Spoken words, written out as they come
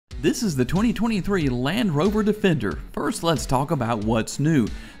This is the 2023 Land Rover Defender. First, let's talk about what's new.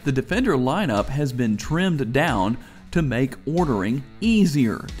 The Defender lineup has been trimmed down to make ordering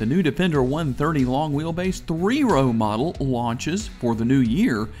easier. The new Defender 130 long wheelbase 3-row model launches for the new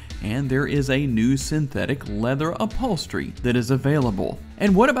year, and there is a new synthetic leather upholstery that is available.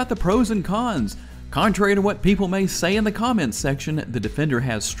 And what about the pros and cons? Contrary to what people may say in the comments section, the Defender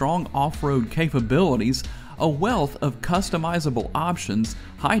has strong off-road capabilities, a wealth of customizable options,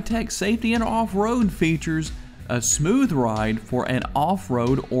 high-tech safety and off-road features, a smooth ride for an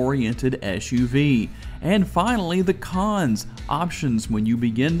off-road oriented SUV. And finally, the cons. Options, when you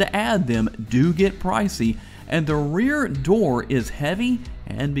begin to add them, do get pricey, and the rear door is heavy,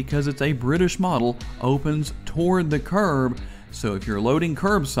 and because it's a British model, opens toward the curb. So if you're loading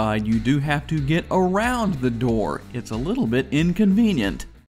curbside, you do have to get around the door. It's a little bit inconvenient.